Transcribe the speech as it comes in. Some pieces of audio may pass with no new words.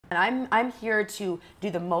And I'm here to do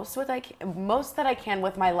the most most that I can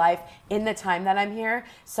with my life in the time that I'm here.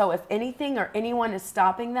 So if anything or anyone is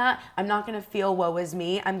stopping that, I'm not going to feel woe is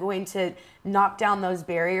me. I'm going to knock down those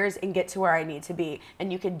barriers and get to where I need to be.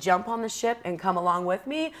 And you can jump on the ship and come along with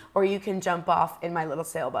me, or you can jump off in my little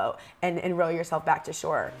sailboat and row yourself back to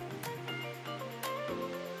shore.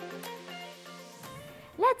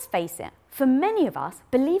 Let's face it, for many of us,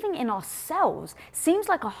 believing in ourselves seems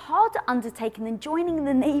like a harder undertaking than joining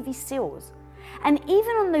the Navy SEALs. And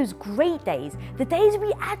even on those great days, the days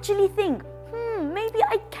we actually think, maybe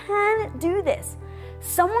I can do this,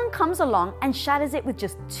 someone comes along and shatters it with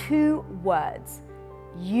just 2 words: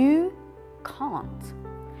 you can't.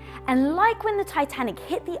 And like when the Titanic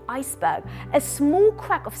hit the iceberg, a small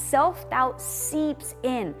crack of self-doubt seeps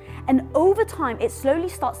in. And over time, it slowly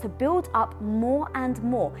starts to build up more and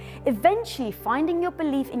more, eventually finding your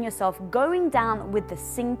belief in yourself going down with the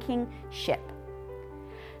sinking ship.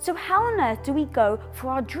 So how on earth do we go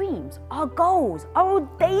for our dreams, our goals, our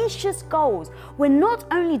audacious goals, when not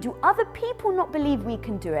only do other people not believe we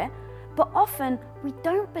can do it, but often we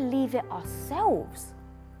don't believe it ourselves?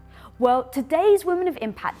 Well, today's Women of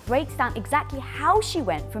Impact breaks down exactly how she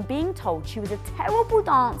went from being told she was a terrible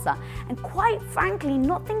dancer and quite frankly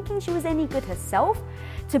not thinking she was any good herself,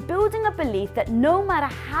 to building a belief that no matter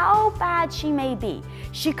how bad she may be,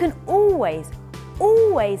 she can always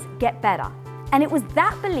get better. And it was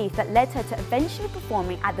that belief that led her to eventually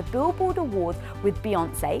performing at the Billboard Awards with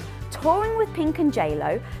Beyonce, touring with Pink and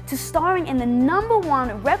J-Lo, to starring in the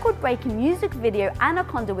 #1 record-breaking music video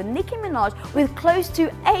Anaconda with Nicki Minaj with close to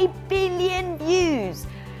 1 billion views.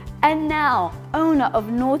 And now, owner of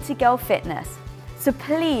Naughty Girl Fitness. So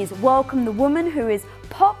please welcome the woman who is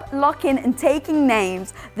pop locking and taking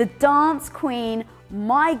names, the dance queen,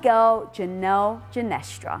 my girl, Janelle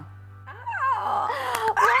Ginestra.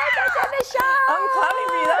 I'm clapping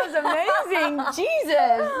for you. That was amazing.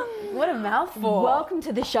 Jesus. What a mouthful. Welcome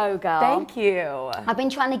to the show, girl. Thank you. I've been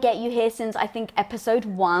trying to get you here since I think episode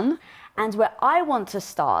 1. And where I want to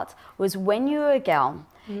start was when you were a girl.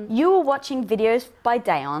 You were watching videos by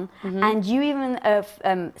Dayon, and you even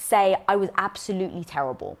say I was absolutely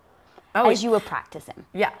terrible as you were practicing.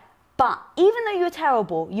 Yeah. But even though you were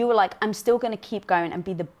terrible, you were like, I'm still going to keep going and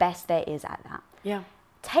be the best there is at that. Yeah.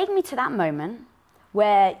 Take me to that moment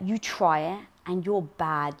where you try it and you're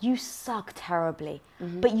bad, you suck terribly,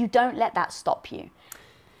 but you don't let that stop you.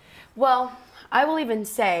 Well, I will even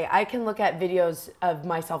say, I can look at videos of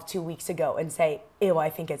myself 2 weeks ago and say, ew, I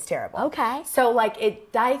think it's terrible. Okay. So like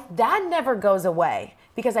that never goes away,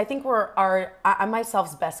 because I think I'm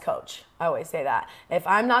myself's best coach. I always say that. If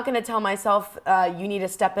I'm not gonna tell myself, you need to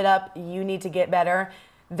step it up, you need to get better,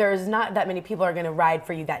 there's not that many people are gonna ride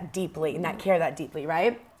for you that deeply and that care that deeply,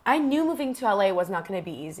 right? I knew moving to LA was not going to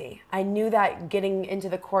be easy. I knew that getting into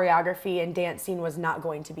the choreography and dance scene was not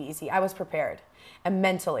going to be easy. I was prepared. And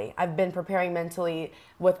mentally, I've been preparing mentally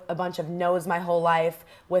with a bunch of no's my whole life,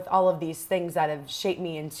 with all of these things that have shaped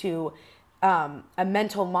me into a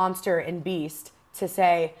mental monster and beast to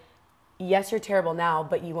say, yes, you're terrible now,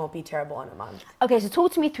 but you won't be terrible in a month. Okay, so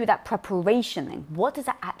talk to me through that preparation then. What does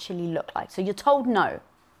that actually look like? So you're told no.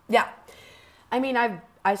 Yeah. I mean,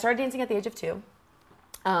 I started dancing at the age of 2.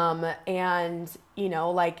 And you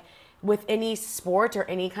know, like with any sport or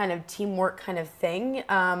any kind of teamwork kind of thing,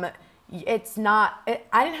 I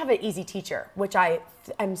didn't have an easy teacher, which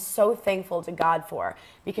I'm so thankful to God for,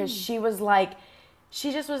 because she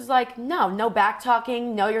just was like, no back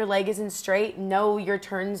talking, no, your leg isn't straight, no, your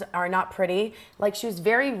turns are not pretty. Like, she was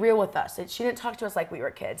very real with us. She didn't talk to us like we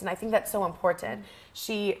were kids. And I think that's so important.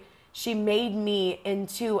 She made me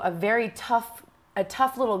into a very tough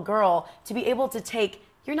little girl to be able to take,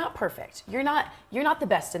 you're not perfect. You're not the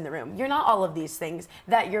best in the room. You're not all of these things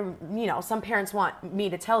that some parents want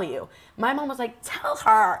me to tell you. My mom was like, tell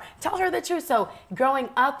her the truth. So growing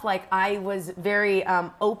up, like, I was very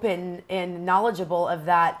open and knowledgeable of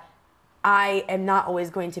that. I am not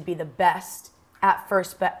always going to be the best at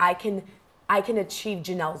first, but I can achieve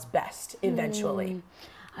Janelle's best eventually.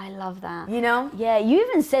 I love that. You know? Yeah, you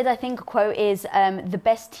even said, I think a quote is, the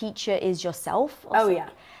best teacher is yourself. Oh, yeah.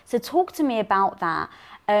 So talk to me about that.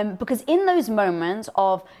 Because in those moments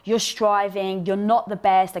of you're striving, you're not the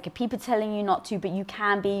best, like people telling you not to, but you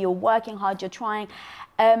can be, you're working hard, you're trying.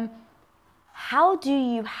 How do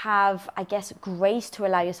you have, I guess, grace to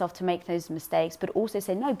allow yourself to make those mistakes, but also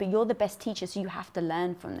say, no, but you're the best teacher, so you have to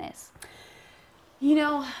learn from this? You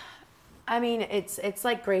know, I mean, it's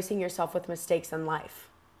like gracing yourself with mistakes in life.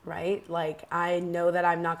 Right? Like, I know that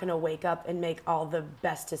I'm not going to wake up and make all the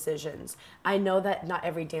best decisions. I know that not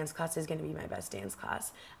every dance class is going to be my best dance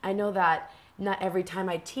class. I know that not every time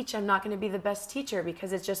I teach, I'm not going to be the best teacher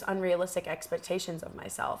because it's just unrealistic expectations of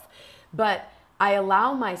myself. But I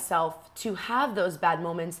allow myself to have those bad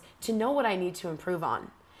moments to know what I need to improve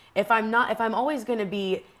on. If I'm always going to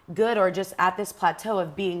be good or just at this plateau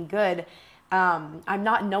of being good, I'm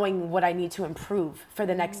not knowing what I need to improve for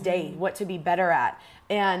the next day, what to be better at.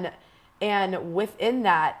 And within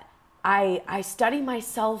that, I study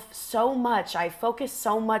myself so much. I focus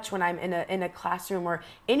so much when I'm in a classroom or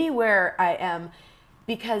anywhere I am,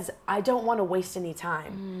 because I don't want to waste any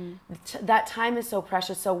time. That time is so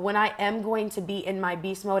precious. So when I am going to be in my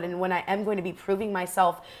beast mode and when I am going to be proving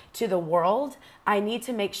myself to the world, I need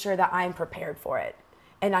to make sure that I'm prepared for it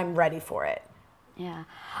and I'm ready for it. Yeah.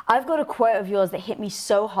 I've got a quote of yours that hit me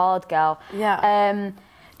so hard, girl. Yeah.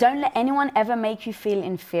 Don't let anyone ever make you feel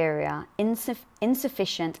inferior,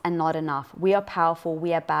 insufficient, and not enough. We are powerful,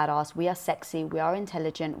 we are badass, we are sexy, we are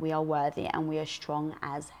intelligent, we are worthy, and we are strong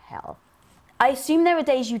as hell. I assume there are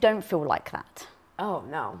days you don't feel like that. Oh,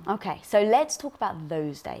 no. Okay, so let's talk about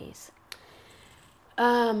those days.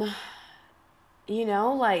 You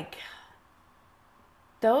know, like,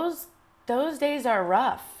 those days are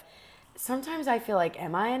rough. Sometimes I feel like,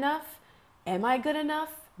 am I enough? Am I good enough?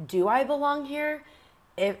 Do I belong here?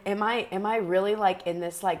 Am I really like in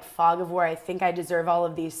this like fog of where I think I deserve all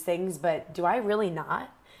of these things, but do I really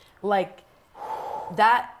not? Like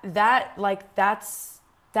that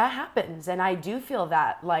happens, and I do feel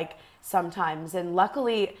that like sometimes, and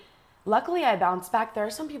luckily I bounce back. There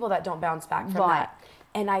are some people that don't bounce back from that,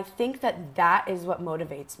 and I think that is what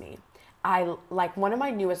motivates me. I like, one of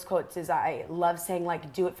my newest quotes is, I love saying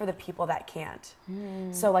like, do it for the people that can't.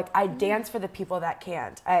 So like I dance for the people that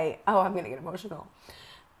can't. I'm gonna get emotional.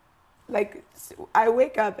 Like, I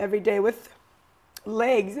wake up every day with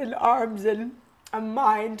legs and arms and a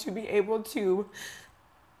mind to be able to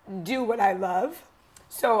do what I love.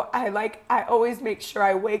 So I always make sure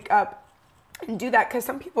I wake up and do that, because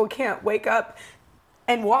some people can't wake up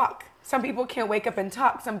and walk. Some people can't wake up and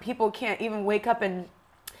talk. Some people can't even wake up and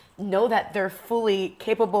know that they're fully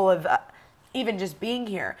capable of even just being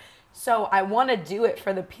here. So I want to do it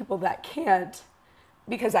for the people that can't,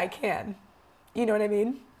 because I can. You know what I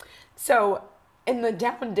mean? So in the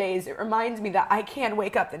down days, it reminds me that I can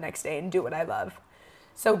wake up the next day and do what I love.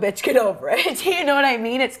 So bitch, get over it. You know what I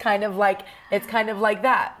mean? It's kind of like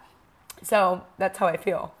that. So that's how I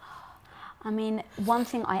feel. I mean, one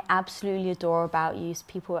thing I absolutely adore about you,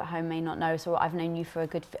 people at home may not know, so I've known you for a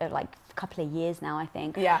good couple of years now, I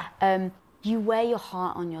think. Yeah. You wear your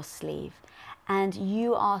heart on your sleeve, and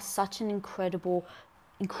you are such an incredibly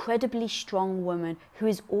strong woman who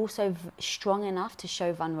is also strong enough to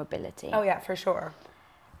show vulnerability. Oh yeah, for sure.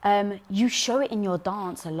 You show it in your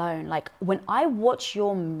dance alone. Like, when I watch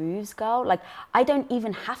your moves, girl, like, I don't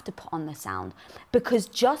even have to put on the sound, because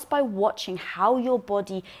just by watching how your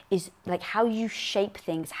body is, like, how you shape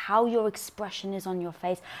things, how your expression is on your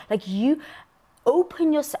face, like, you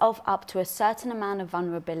open yourself up to a certain amount of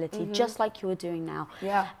vulnerability, just like you're doing now.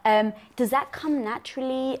 Yeah. Does that come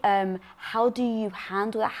naturally? How do you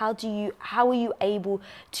handle that? How are you able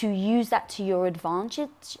to use that to your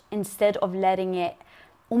advantage instead of letting it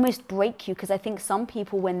almost break you? Because I think some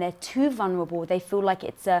people, when they're too vulnerable, they feel like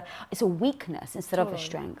it's a weakness instead of a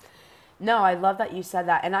strength. No, I love that you said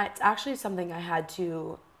that, and it's actually something I had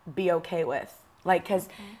to be okay with. Like, because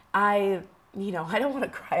I don't want to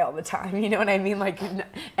cry all the time, you know what I mean? Like,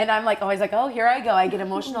 and I'm like always like, oh, here I go, I get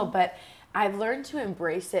emotional, but I've learned to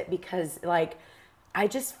embrace it, because like, I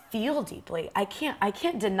just feel deeply. I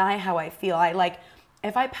can't deny how I feel.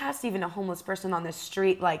 If I pass even a homeless person on the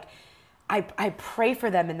street, like, I pray for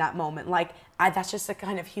them in that moment. Like, that's just the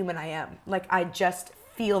kind of human I am. Like, I just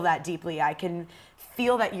feel that deeply. I can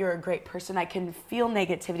feel that you're a great person. I can feel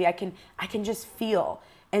negativity. I can just feel.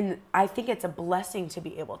 And I think it's a blessing to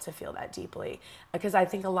be able to feel that deeply, because I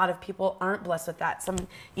think a lot of people aren't blessed with that. Some,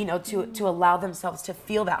 to allow themselves to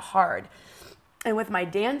feel that hard. And with my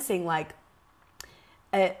dancing, like,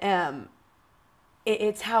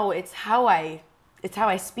 it's how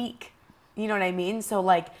I speak. You know what I mean? So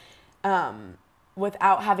like,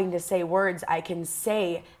 without having to say words, I can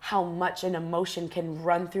say how much an emotion can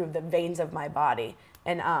run through the veins of my body.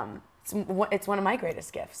 And it's one of my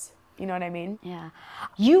greatest gifts. You know what I mean? Yeah.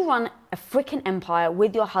 You run a freaking empire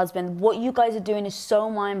with your husband. What you guys are doing is so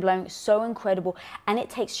mind-blowing, so incredible, and it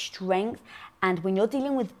takes strength. And when you're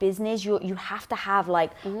dealing with business, you have to have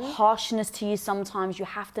like harshness to you sometimes. You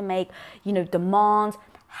have to make, demands.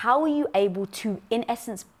 How are you able to, in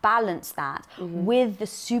essence, balance that with the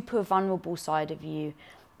super vulnerable side of you?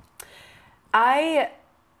 I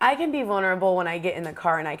I can be vulnerable when I get in the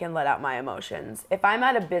car and I can let out my emotions. If I'm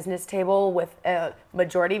at a business table with a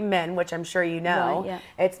majority men, which I'm sure you know, Right, yeah.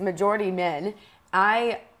 it's majority men,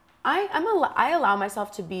 I allow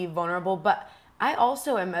myself to be vulnerable, but I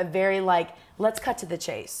also am a very like, let's cut to the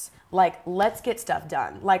chase. Like, let's get stuff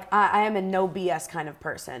done. Like, I am a no BS kind of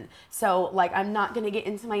person. So, like, I'm not going to get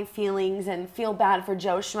into my feelings and feel bad for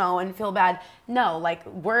Joe Schmo and feel bad. No, like,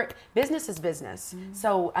 business is business. Mm-hmm.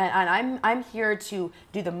 So, and I'm here to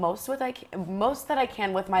do the most that I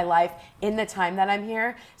can with my life in the time that I'm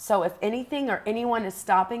here. So, if anything or anyone is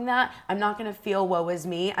stopping that, I'm not going to feel woe is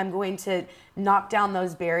me. I'm going to knock down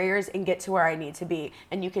those barriers and get to where I need to be.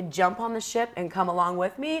 And you could jump on the ship and come along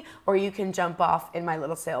with me, or you can jump off in my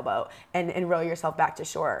little sailboat and row yourself back to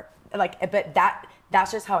shore. Like, but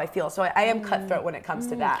that's just how I feel. So I am cutthroat when it comes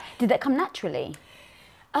to that. Did that come naturally?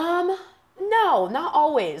 No, not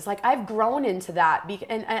always. Like, I've grown into that,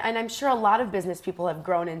 and I'm sure a lot of business people have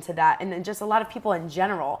grown into that, and then just a lot of people in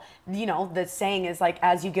general. You know, the saying is like,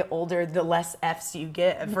 as you get older, the less F's you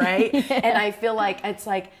give, right? Yeah. And I feel like it's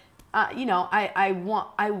like, you know,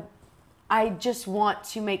 I just want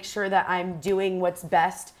to make sure that I'm doing what's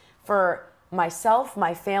best for myself,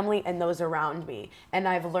 my family, and those around me. And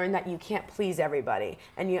I've learned that you can't please everybody,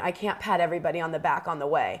 and I can't pat everybody on the back on the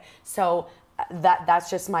way. So that's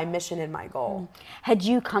just my mission and my goal. Had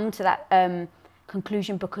you come to that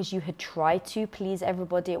conclusion because you had tried to please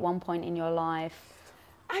everybody at one point in your life?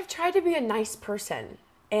 I've tried to be a nice person,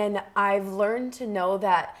 and I've learned to know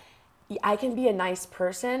that I can be a nice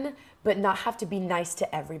person, but not have to be nice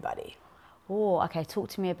to everybody. Oh, okay. Talk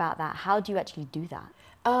to me about that. How do you actually do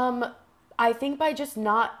that? I think by just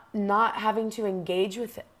not having to engage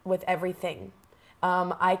with everything.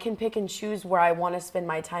 I can pick and choose where I want to spend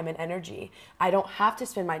my time and energy. I don't have to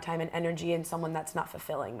spend my time and energy in someone that's not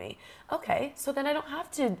fulfilling me. Okay, so then I don't have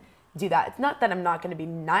to do that. It's not that I'm not going to be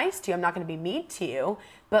nice to you, I'm not going to be mean to you,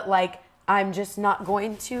 but like, I'm just not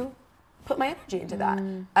going to put my energy into that.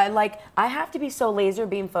 I have to be so laser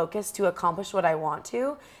beam focused to accomplish what I want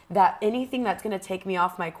to, that anything that's going to take me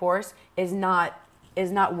off my course is not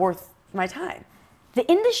worth my time. The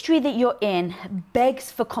industry that you're in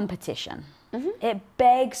begs for competition. Mm-hmm. It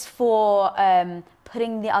begs for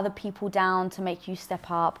putting the other people down to make you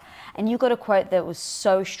step up. And you got a quote that was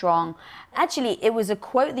so strong. Actually, it was a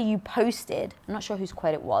quote that you posted. I'm not sure whose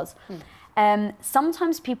quote it was.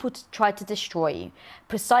 Sometimes people try to destroy you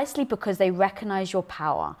precisely because they recognize your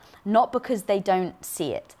power, not because they don't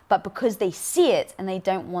see it, but because they see it and they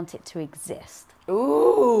don't want it to exist.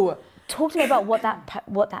 Ooh. Talk to me about what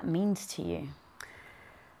that means to you.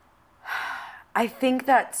 I think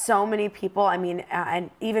that so many people, I mean, and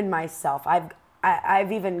even myself,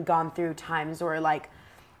 I've even gone through times where, like,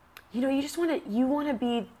 you know, you want to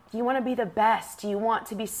be the best. You want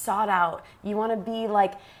to be sought out. You want to be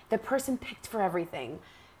like the person picked for everything.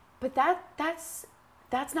 But that's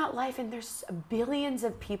not life. And there's billions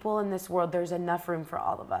of people in this world. There's enough room for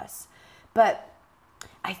all of us. But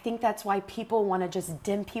I think that's why people want to just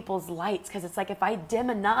dim people's lights, because it's like, if I dim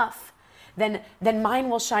enough, then mine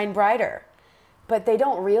will shine brighter. But they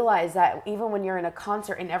don't realize that even when you're in a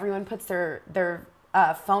concert and everyone puts their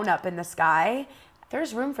phone up in the sky,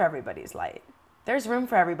 there's room for everybody's light. There's room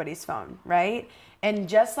for everybody's phone, right? And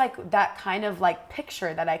just like that kind of like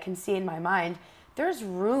picture that I can see in my mind, there's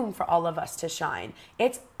room for all of us to shine.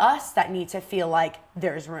 It's us that need to feel like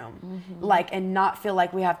there's room, like, and not feel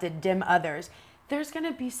like we have to dim others. There's going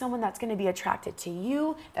to be someone that's going to be attracted to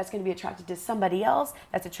you, that's going to be attracted to somebody else,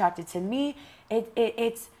 that's attracted to me.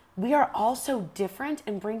 We are all so different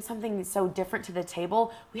and bring something so different to the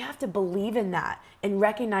table. We have to believe in that and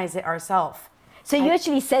recognize it ourselves. So you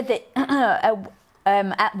actually said that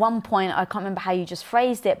at one point, I can't remember how you just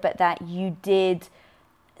phrased it, but that you did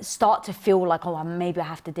start to feel like, oh, maybe I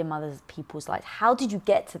have to dim other people's lights. How did you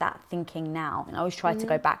get to that thinking now? And I always try to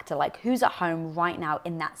go back to, like, who's at home right now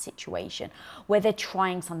in that situation where they're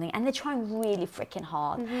trying something and they're trying really freaking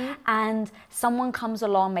hard. And someone comes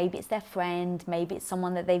along, maybe it's their friend, maybe it's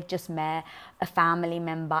someone that they've just met, a family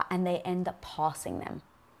member, and they end up passing them,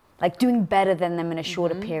 like doing better than them in a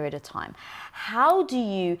shorter period of time. How do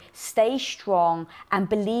you stay strong and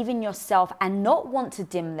believe in yourself and not want to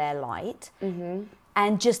dim their light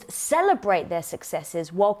and just celebrate their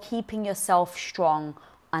successes while keeping yourself strong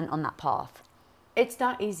and on that path? It's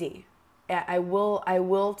not easy. I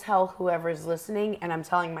will tell whoever's listening, and I'm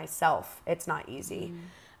telling myself it's not easy,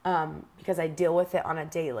 because I deal with it on a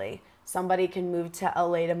daily. Somebody can move to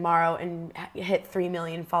LA tomorrow and hit 3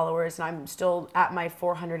 million followers, and I'm still at my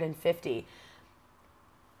 450.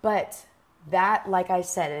 But that, like I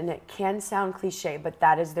said, and it can sound cliche, but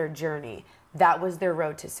that is their journey. that was their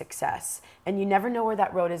road to success. And you never know where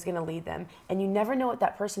that road is going to lead them. And you never know what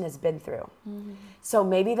that person has been through. So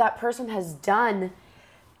maybe that person has done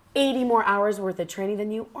 80 more hours worth of training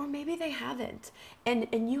than you, or maybe they haven't.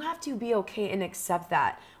 And you have to be okay and accept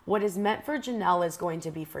that. What is meant for Janelle is going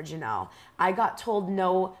to be for Janelle. I got told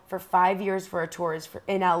no for 5 years for a tour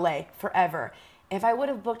in LA forever. If I would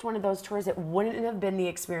have booked one of those tours, it wouldn't have been the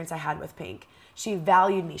experience I had with Pink. She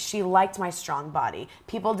valued me. She liked my strong body.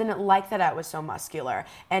 People didn't like that I was so muscular,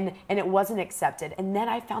 and it wasn't accepted. And then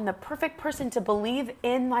I found the perfect person to believe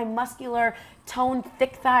in my muscular, toned,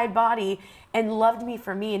 thick-thighed body and loved me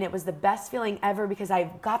for me. And it was the best feeling ever because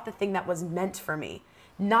I got the thing that was meant for me,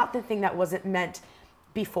 not the thing that wasn't meant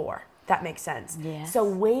before. That makes sense. Yes. So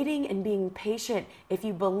waiting and being patient, if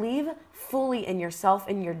you believe fully in yourself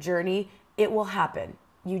and your journey, it will happen.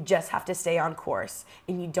 You just have to stay on course,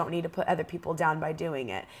 and you don't need to put other people down by doing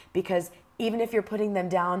it, because even if you're putting them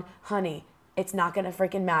down, honey, it's not going to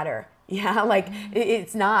freaking matter. Yeah, like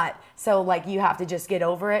it's not. So like you have to just get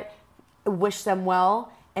over it, wish them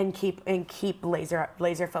well, and keep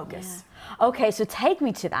laser focus. Yeah. Okay, so take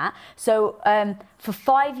me to that. So for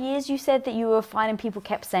 5 years you said that you were finding people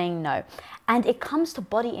kept saying no. And it comes to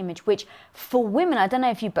body image, which for women, I don't know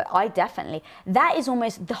if you, but I definitely, that is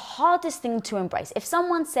almost the hardest thing to embrace. If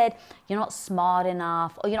someone said, you're not smart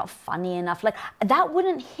enough or you're not funny enough, like that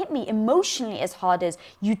wouldn't hit me emotionally as hard as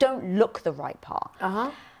you don't look the right part.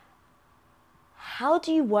 How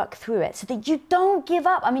do you work through it so that you don't give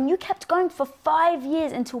up? I mean, you kept going for 5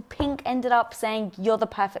 years until Pink ended up saying you're the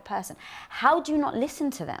perfect person. How do you not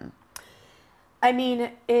listen to them? I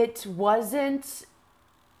mean, it wasn't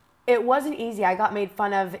easy. I got made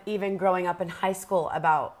fun of even growing up in high school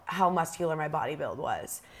about how muscular my body build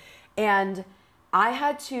was. And I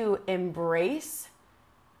had to embrace,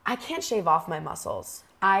 I can't shave off my muscles.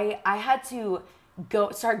 I had to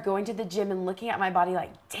start going to the gym and looking at my body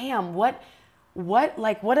like, damn, what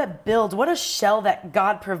a build, what a shell that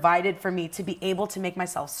God provided for me to be able to make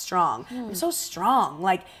myself strong. I'm so strong.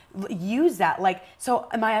 Like, use that. Like, so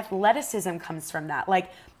my athleticism comes from that. Like,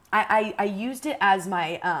 I used it as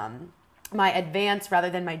my my advance rather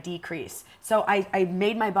than my decrease. So I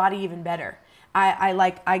made my body even better.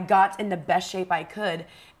 I got in the best shape I could,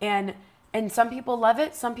 and some people love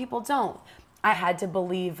it, some people don't. I had to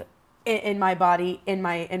believe in my body, in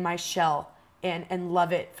my shell. And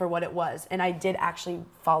love it for what it was. And I did actually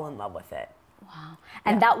fall in love with it. Wow.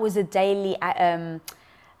 And that was a daily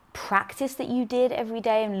practice that you did every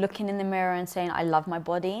day, and looking in the mirror and saying, I love my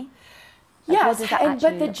body? Yes,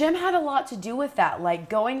 but the gym had a lot to do with that. Like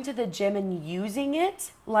going to the gym and using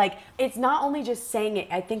it. Like it's not only just saying it.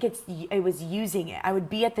 I think it was using it. I would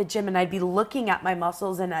be at the gym and I'd be looking at my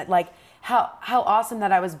muscles and like how awesome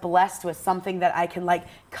that I was blessed with something that I can like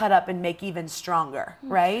cut up and make even stronger,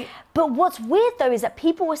 right? But what's weird though is that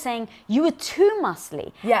people were saying you were too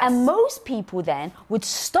muscly. Yes. And most people then would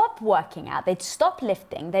stop working out, they'd stop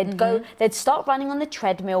lifting, they'd start running on the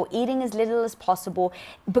treadmill, eating as little as possible,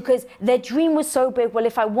 because their dream was so big. Well,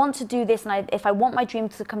 if I want to do this and if I want my dream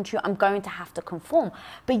to come true, I'm going to have to conform.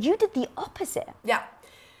 But you did the opposite. Yeah.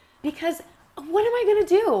 Because what am I gonna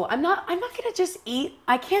do? I'm not gonna just eat.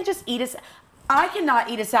 I can't just eat I cannot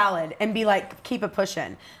eat a salad and be like, keep it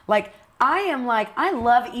pushing. Like, I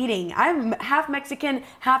love eating. I'm half Mexican,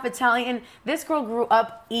 half Italian. This girl grew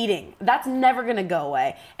up eating. That's never gonna go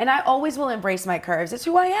away. And I always will embrace my curves. It's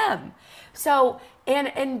who I am. So,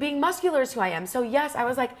 and being muscular is who I am. So yes, I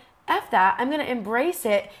was like, F that, I'm gonna embrace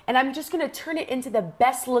it, and I'm just gonna turn it into the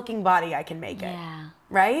best looking body I can make it. Yeah.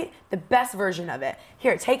 Right? The best version of it.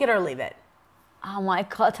 Here, take it or leave it. Oh my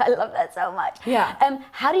God, I love that so much. Yeah.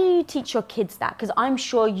 How do you teach your kids that? Because I'm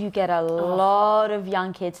sure you get a lot of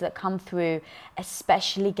young kids that come through,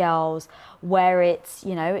 especially girls, where it's,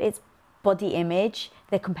 it's body image.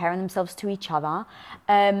 They're comparing themselves to each other.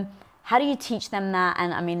 How do you teach them that?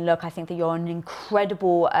 And I mean, look, I think that you're an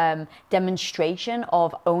incredible demonstration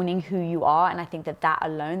of owning who you are. And I think that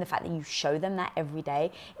alone, the fact that you show them that every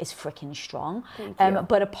day is freaking strong. Thank you.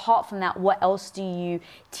 But apart from that, what else do you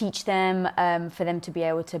teach them for them to be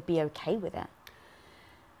able to be okay with it?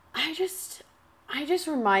 I just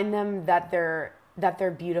remind them that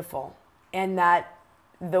they're beautiful, and that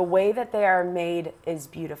the way that they are made is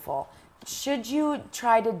beautiful. Should you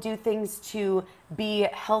try to do things to be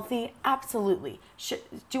healthy? Absolutely.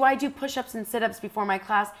 Do I do push-ups and sit-ups before my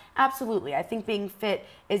class? Absolutely. I think being fit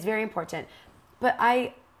is very important. But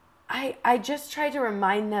I just try to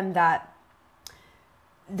remind them that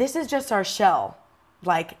this is just our shell.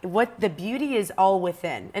 Like, what the beauty is all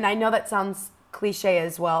within. And I know that sounds cliche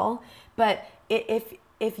as well, but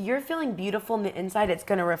if you're feeling beautiful on the inside, it's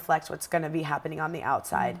going to reflect what's going to be happening on the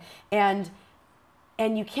outside. And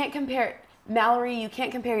you can't compare, Mallory, you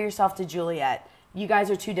can't compare yourself to Juliet. You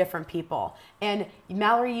guys are two different people. And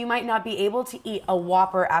Mallory, you might not be able to eat a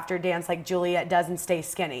Whopper after dance like Juliet does and stay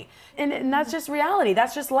skinny. And that's just reality.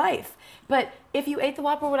 That's just life. But if you ate the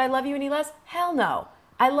Whopper, would I love you any less? Hell no.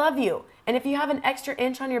 I love you. And if you have an extra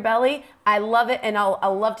inch on your belly, I love it, and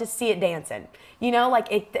I'll love to see it dancing. You know,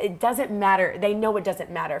 like it doesn't matter. They know it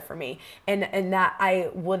doesn't matter for me. And that I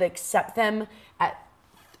would accept them at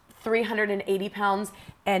 380 pounds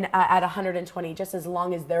and at 120, just as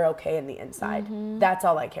long as they're okay in the inside. That's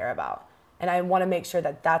all I care about. And I want to make sure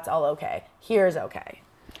that that's all okay. Here's okay.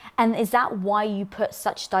 And is that why you put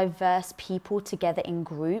such diverse people together in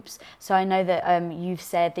groups? So I know that you've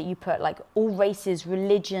said that you put like all races,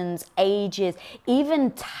 religions, ages,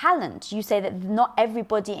 even talent. You say that not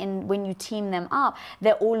everybody when you team them up,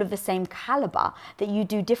 they're all of the same caliber, that you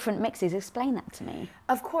do different mixes. Explain that to me.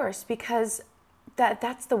 Of course, because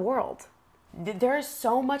that's the world. There is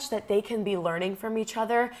so much that they can be learning from each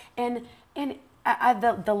other, and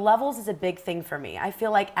the levels is a big thing for me. I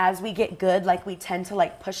feel like as we get good, like we tend to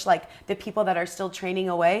like push like the people that are still training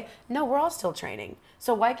away. No, we're all still training.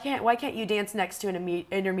 So why can't you dance next to an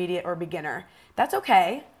intermediate or beginner? That's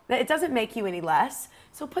okay. It doesn't make you any less.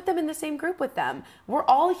 So put them in the same group with them. We're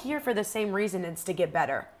all here for the same reason. It's to get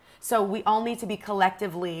better. So we all need to be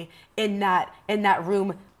collectively in that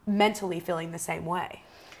room, mentally feeling the same way.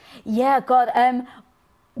 Yeah, God.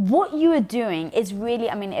 What you are doing is really,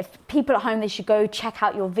 I mean, if people at home, they should go check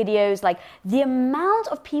out your videos, like the amount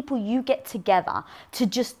of people you get together to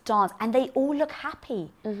just dance and they all look happy.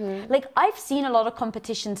 Like I've seen a lot of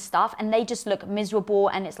competition stuff and they just look miserable,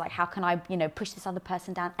 and it's like, how can I, push this other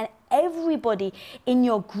person down? And everybody in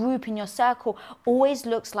your group, in your circle, always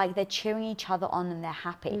looks like they're cheering each other on and they're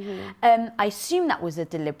happy. I assume that was a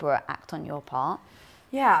deliberate act on your part.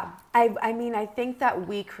 Yeah, I mean, I think that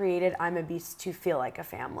we created I'm a Beast to feel like a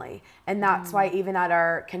family. And that's why even at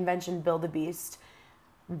our convention, Build a Beast,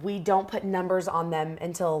 we don't put numbers on them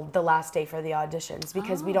until the last day for the auditions,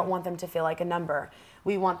 because we don't want them to feel like a number.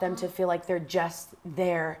 We want them to feel like they're just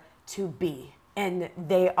there to be. And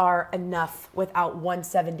they are enough without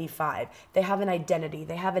 175. They have an identity.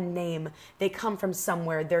 They have a name. They come from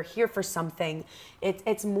somewhere. They're here for something.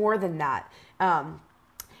 It's more than that.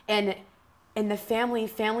 And the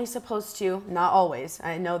family's supposed to, not always,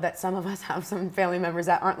 I know that some of us have some family members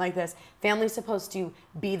that aren't like this. Family's supposed to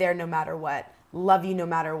be there no matter what, love you no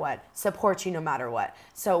matter what, support you no matter what.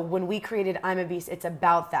 So when we created I'm a Beast, it's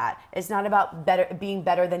about that. It's not about being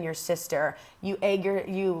better than your sister. You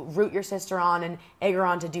root your sister on and egg her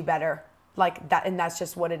on to do better, like that, and that's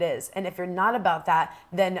just what it is. And if you're not about that,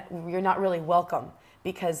 then you're not really welcome,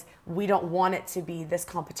 because we don't want it to be this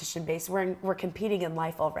competition based. We're competing in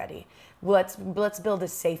life already. Let's build a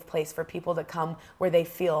safe place for people to come where they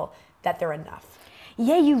feel that they're enough.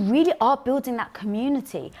 Yeah, you really are building that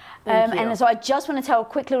community. And so I just want to tell a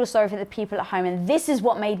quick little story for the people at home. And this is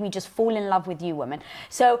what made me just fall in love with you, woman.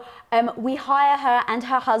 So we hire her and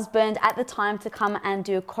her husband at the time to come and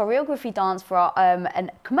do a choreography dance for our, a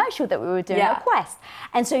commercial that we were doing at Quest.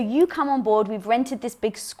 And so you come on board. We've rented this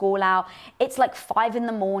big school out. It's like 5 in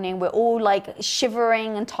the morning. We're all like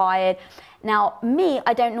shivering and tired. Now, me,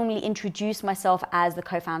 I don't normally introduce myself as the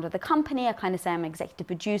co-founder of the company. I kind of say I'm executive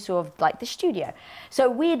producer of like the studio. So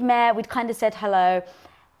we'd met, we'd kind of said hello.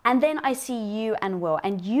 And then I see you and Will,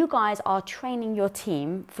 and you guys are training your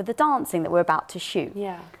team for the dancing that we're about to shoot.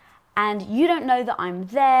 Yeah. And you don't know that I'm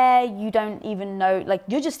there. You don't even know, like,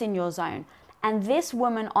 you're just in your zone. And this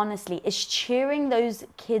woman, honestly, is cheering those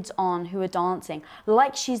kids on who are dancing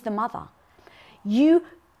like she's the mother. You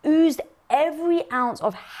oozed every ounce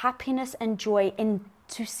of happiness and joy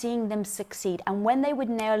into seeing them succeed. And when they would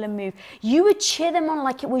nail a move, you would cheer them on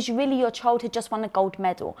like it was really your child had just won a gold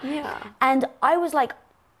medal. Yeah. And I was like,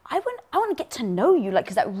 I want to get to know you, like,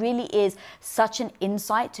 because that really is such an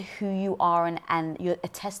insight to who you are, and you're a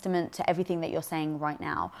testament to everything that you're saying right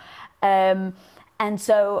now. And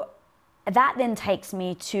so that then takes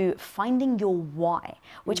me to finding your why,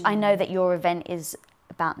 which I know that your event is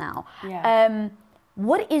about now. Yeah.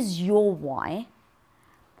 What is your why,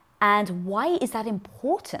 and why is that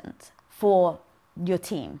important for your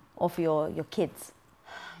team or for your kids?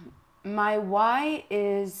 My why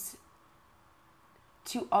is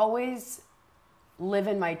to always live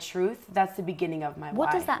in my truth. That's the beginning of my why.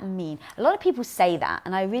 What does that mean? A lot of people say that,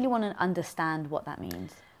 and I really want to understand what that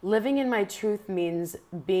means. Living in my truth means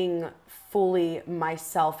being fully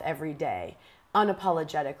myself every day,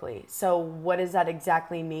 unapologetically. So what does that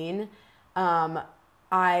exactly mean?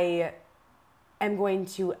 am going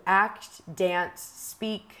to act, dance,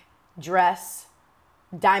 speak, dress,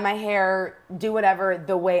 dye my hair, do whatever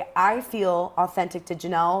the way I feel authentic to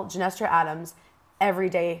Janelle Ginestra Adams every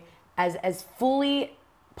day as fully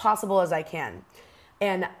possible as I can.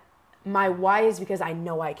 And my why is because I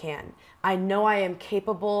know I can. I know I am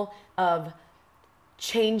capable of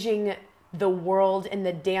changing the world and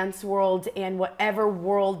the dance world and whatever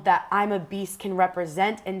world that I'm a Beast can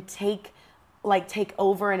represent and take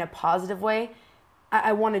over in a positive way.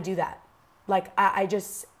 I want to do that. Like, I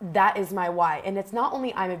just, that is my why. And it's not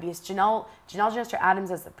only I'm a Beast, Janelle Ginestra Adams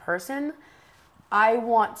as a person, I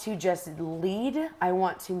want to just lead, I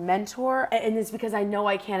want to mentor, and it's because I know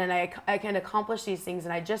I can, and I can accomplish these things,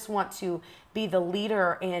 and I just want to be the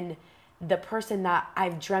leader and the person that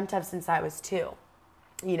I've dreamt of since I was 2,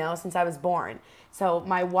 since I was born. So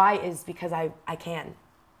my why is because I can.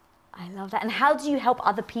 I love that. And how do you help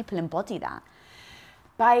other people embody that?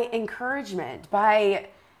 By encouragement, by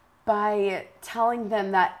telling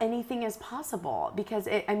them that anything is possible, because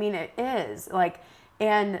it is,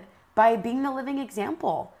 and by being the living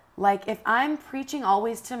example. Like, if I'm preaching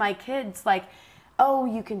always to my kids, like, oh,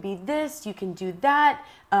 you can be this, you can do that,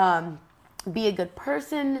 be a good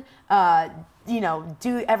person,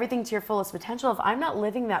 do everything to your fullest potential. If I'm not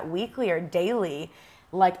living that weekly or daily,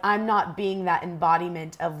 like, I'm not being that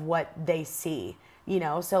embodiment of what they see,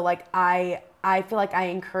 So, like, I feel like I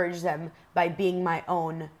encourage them by being my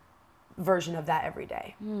own version of that every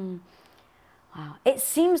day. Wow. It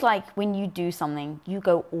seems like when you do something, you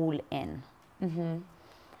go all in.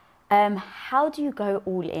 How do you go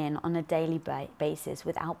all in on a daily basis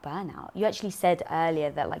without burnout? You actually said earlier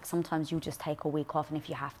that, like, sometimes you just take a week off, and if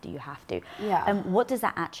you have to, you have to. Yeah. What does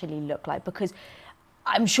that actually look like? Because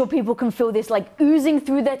I'm sure people can feel this, like, oozing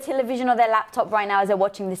through their television or their laptop right now as they're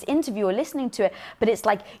watching this interview or listening to it. But it's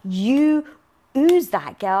like, you ooze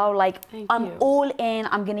that, girl. Like, I'm all in.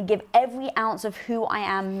 I'm going to give every ounce of who I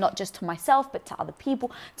am, not just to myself, but to other people,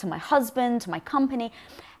 to my husband, to my company.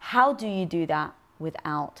 How do you do that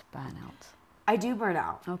without burnout? I do burn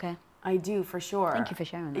out. Okay. I do, for sure. Thank you for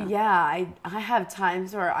sharing that. Yeah, I have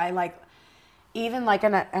times where I, like, even, like,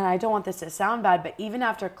 and I don't want this to sound bad, but even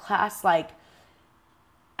after class, like,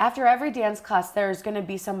 after every dance class, there's going to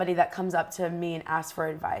be somebody that comes up to me and asks for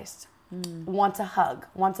advice, wants a hug,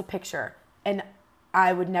 wants a picture. And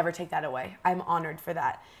I would never take that away. I'm honored for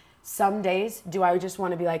that. Some days, do I just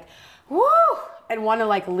want to be like, woo, and want to,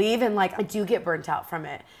 like, leave, and, like, I do get burnt out from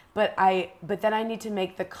it. But then I need to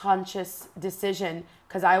make the conscious decision,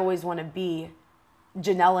 because I always want to be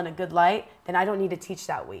Janelle in a good light. Then I don't need to teach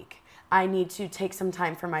that week. I need to take some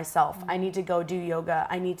time for myself. I need to go do yoga.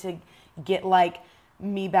 I need to get, like,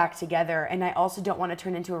 me back together. And I also don't want to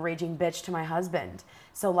turn into a raging bitch to my husband.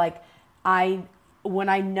 So, like, when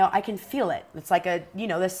I know, I can feel it. It's like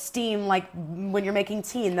the steam, like when you're making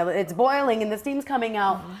tea and it's boiling and the steam's coming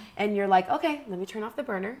out, and you're like, okay, let me turn off the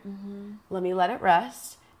burner. Let me let it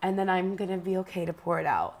rest, and then I'm going to be okay to pour it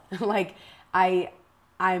out. Like,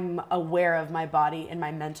 I'm aware of my body and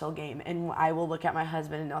my mental game, and I will look at my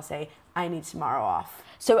husband and I'll say, I need tomorrow off.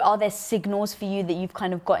 So are there signals for you that you've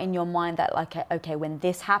kind of got in your mind that, like, okay, when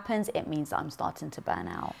this happens, it means that I'm starting to burn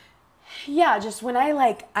out? Yeah, just when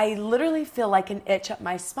I literally feel like an itch up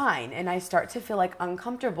my spine, and I start to feel, like,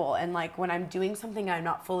 uncomfortable, and, like, when I'm doing something, I'm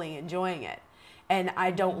not fully enjoying it. And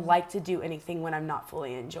I don't like to do anything when I'm not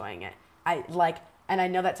fully enjoying it. And I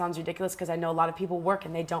know that sounds ridiculous, because I know a lot of people work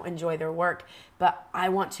and they don't enjoy their work, but I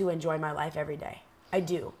want to enjoy my life every day. I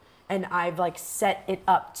do. And I've, like, set it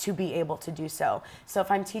up to be able to do so. So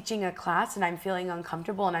if I'm teaching a class and I'm feeling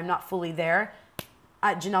uncomfortable and I'm not fully there,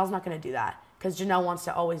 Janelle's not going to do that. Because Janelle wants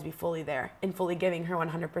to always be fully there and fully giving her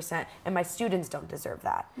 100%. And my students don't deserve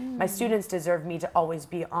that. My students deserve me to always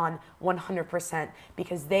be on 100%,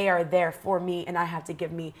 because they are there for me, and I have to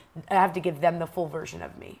give them the full version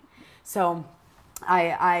of me. So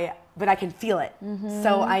but I can feel it.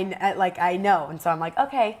 So I know. And so I'm like,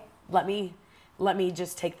 okay, let me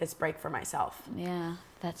just take this break for myself. Yeah,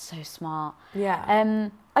 that's so smart. Yeah.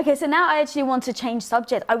 Okay, so now I actually want to change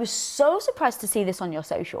subject. I was so surprised to see this on your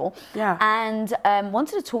social. Yeah. And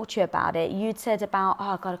wanted to talk to you about it. You'd said about,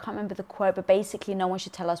 oh God, I can't remember the quote, but basically no one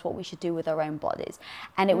should tell us what we should do with our own bodies.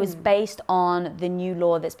 And it was based on the new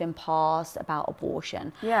law that's been passed about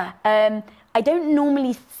abortion. Yeah. I don't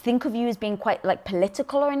normally think of you as being quite, like,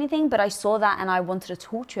 political or anything, but I saw that and I wanted to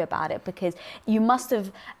talk to you about it, because you must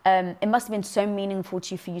have, it must have been so meaningful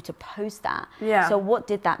to you for you to post that. Yeah. So what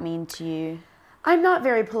did that mean to you? I'm not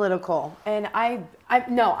very political, and I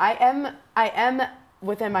am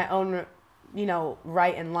within my own,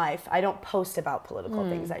 right in life. I don't post about political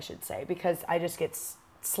things, I should say, because I just get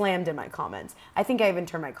slammed in my comments. I think I even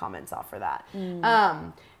turned my comments off for that.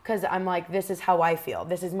 Because I'm like, this is how I feel.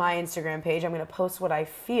 This is my Instagram page. I'm going to post what I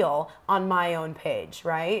feel on my own page,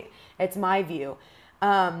 right? It's my view.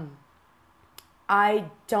 I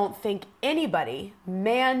don't think anybody,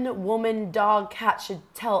 man, woman, dog, cat, should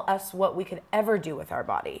tell us what we could ever do with our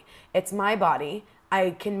body. It's my body.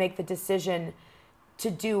 I can make the decision to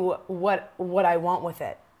do what I want with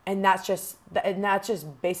it. And that's just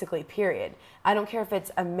basically period. I don't care if it's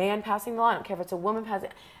a man passing the law. I don't care if it's a woman passing.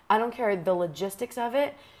 I don't care the logistics of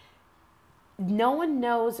it. No one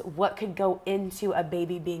knows what could go into a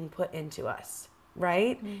baby being put into us,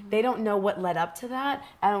 right? Mm-hmm. They don't know what led up to that.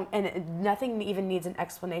 And nothing even needs an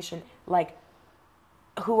explanation. Like,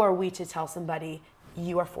 who are we to tell somebody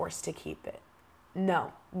you are forced to keep it?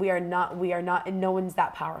 No, we are not, and no one's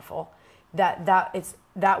that powerful. It's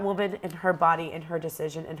that woman and her body and her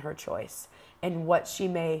decision and her choice and what she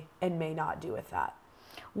may and may not do with that.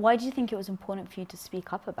 Why do you think it was important for you to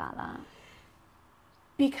speak up about that?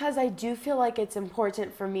 Because I do feel like it's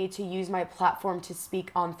important for me to use my platform to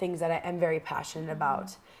speak on things that I am very passionate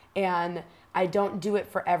about. And I don't do it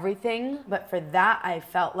for everything, but for that I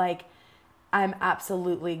felt like I'm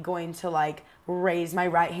absolutely going to like raise my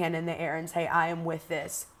right hand in the air and say, I am with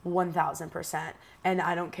this 1000%. And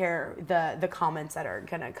I don't care the comments that are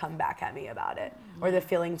gonna come back at me about it, or the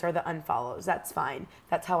feelings or the unfollows. That's fine.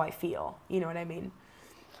 That's how I feel. You know what I mean?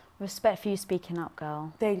 Respect for you speaking up,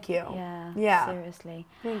 girl. Thank you. Yeah. Seriously.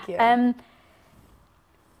 Thank you.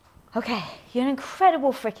 Okay, you're an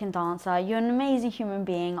incredible freaking dancer. You're an amazing human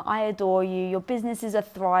being. I adore you. Your businesses are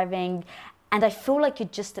thriving. And I feel like you're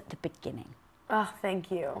just at the beginning. Oh,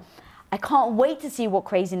 thank you. I can't wait to see what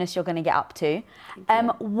craziness you're going to get up to.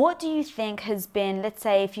 What do you think has been, let's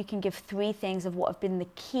say, if you can give 3 things of what have been the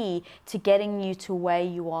key to getting you to where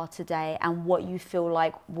you are today, and what you feel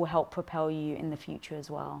like will help propel you in the future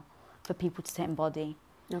as well, for people to embody?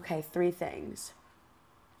 Okay, 3 things.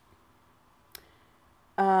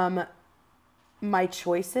 My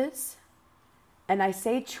choices, and I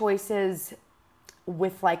say choices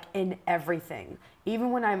with like in everything.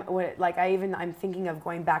 Even when I'm thinking of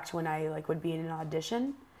going back to when I like would be in an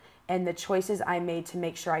audition, and the choices I made to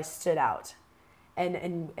make sure I stood out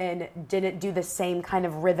and didn't do the same kind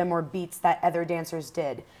of rhythm or beats that other dancers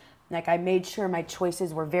did. Like, I made sure my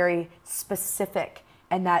choices were very specific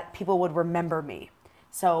and that people would remember me.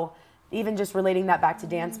 So even just relating that back to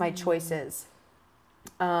dance, my choices,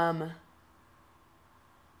 my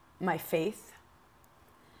faith,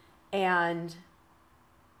 and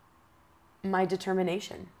my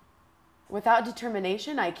determination. Without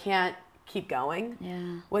determination, I can't keep going.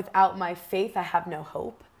 Yeah. Without my faith, I have no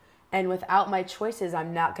hope. And without my choices,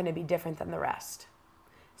 I'm not going to be different than the rest.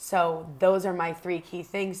 So those are my 3 key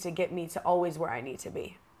things to get me to always where I need to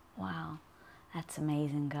be. Wow. That's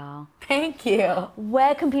amazing, girl. Thank you.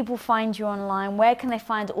 Where can people find you online? Where can they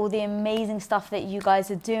find all the amazing stuff that you guys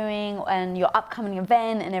are doing and your upcoming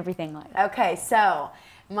event and everything like that? Okay, so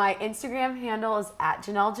my Instagram handle is at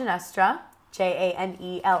Janelle Ginestra,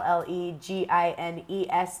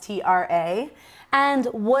 JANELLEGINESTRA. And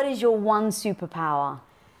what is your one superpower?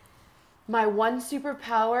 My one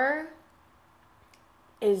superpower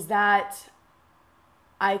is that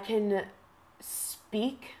I can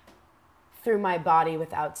speak through my body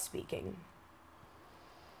without speaking.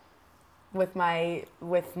 With my,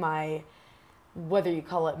 whether you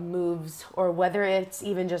call it moves, or whether it's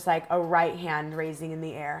even just like a right hand raising in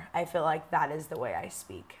the air, I feel like that is the way I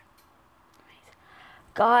speak.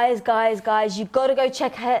 Guys, you gotta go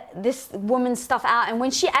check this woman's stuff out. And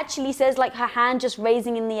when she actually says like her hand just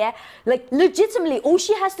raising in the air, like legitimately all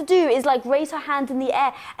she has to do is like raise her hand in the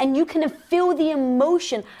air and you can feel the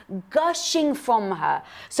emotion gushing from her.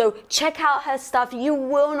 So check out her stuff. You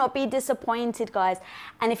will not be disappointed, guys.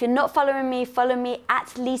 And if you're not following me, follow me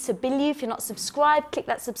at Lisa Bilyeu. If you're not subscribed, click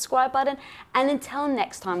that subscribe button. And until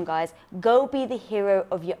next time, guys, go be the hero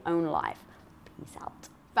of your own life. Peace out.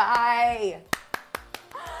 Bye.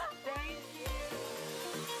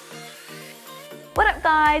 What up,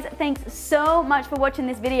 guys? Thanks so much for watching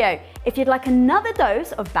this video. If you'd like another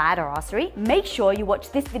dose of badassery, make sure you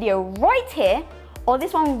watch this video right here or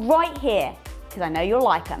this one right here, because I know you'll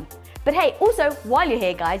like them. But hey, also, while you're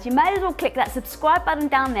here, guys, you might as well click that subscribe button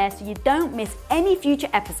down there so you don't miss any future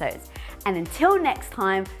episodes. And until next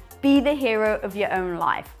time, be the hero of your own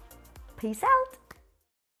life. Peace out.